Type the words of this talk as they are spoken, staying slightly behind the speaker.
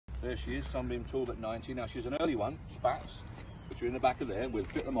There she is, Sunbeam Talbot 90. Now she's an early one, spats, which are in the back of there. We'll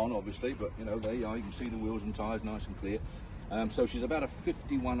fit them on obviously, but you know, there you are, you can see the wheels and tyres nice and clear. So she's about a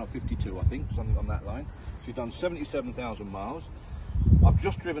 51 or 52, I think, something on that line. She's done 77,000 miles. I've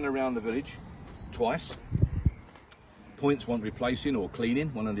just driven around the village twice. Points want replacing or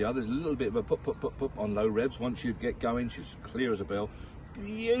cleaning, one or the other. There's a little bit of a pop on low revs. Once you get going, she's clear as a bell.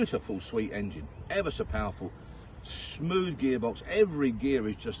 Beautiful, sweet engine, ever so powerful. Smooth gearbox, every gear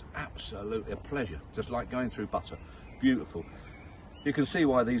is just absolutely a pleasure, just like going through butter. Beautiful. You can see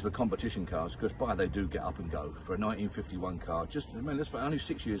why these were competition cars, because they do get up and go. For a 1951 car, just, I mean, that's only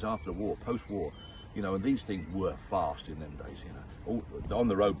 6 years after the war, post-war, you know, and these things were fast in them days, you know. All, on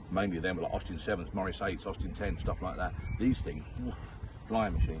the road, mainly them were like Austin 7s, Morris 8s, Austin 10s, stuff like that. These things, oof,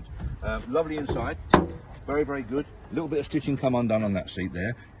 flying machines. Lovely inside, very, very good. A little bit of stitching come undone on that seat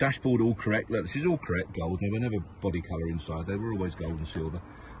there. Dashboard all correct. Look, this is all correct gold. They were never body colour inside. They were always gold and silver.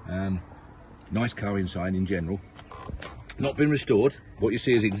 Nice car inside in general. Not been restored. What you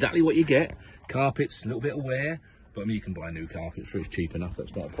see is exactly what you get. Carpets, a little bit of wear, but I mean, you can buy new carpets for it's cheap enough.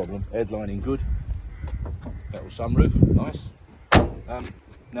 That's not a problem. Headlining good. Little sunroof, nice.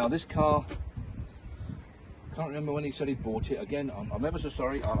 Now this car, can't remember when he said he bought it. Again, I'm ever so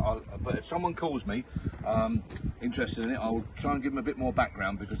sorry, but if someone calls me interested in it, I'll try and give them a bit more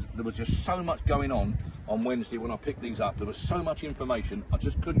background, because there was just so much going on Wednesday when I picked these up. There was so much information, I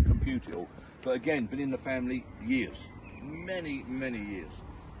just couldn't compute it all. But again, been in the family years, many, many years,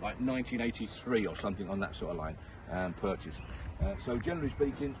 like 1983 or something on that sort of line, purchased. So generally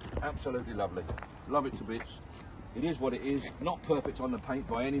speaking, absolutely lovely. Love it to bits. It is what it is, not perfect on the paint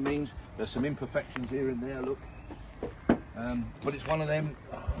by any means. There's some imperfections here and there, look. But it's one of them,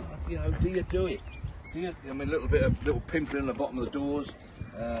 you know, do you do it? I mean, a little pimpling in the bottom of the doors,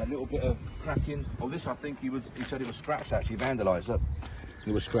 a little bit of cracking. Oh, this I think he said it was scratched actually, vandalised, look.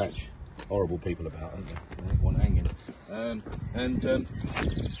 It was scratched. Horrible people about, aren't they? One hanging.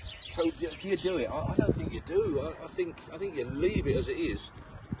 So do you do it? I don't think you do. I think you leave it as it is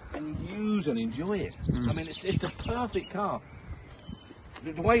and use and enjoy it. I mean, it's the perfect car.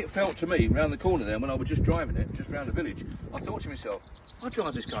 The way it felt to me round the corner there when I was just driving it, just round the village, I thought to myself, I'll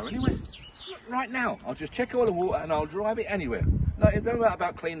drive this car anywhere. Right now, I'll just check all the water and I'll drive it anywhere. No, it don't matter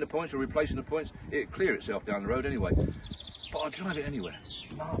about cleaning the points or replacing the points. It'll clear itself down the road anyway. But I'll drive it anywhere.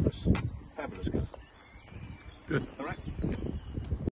 Marvellous. Fabulous car. Good. All right.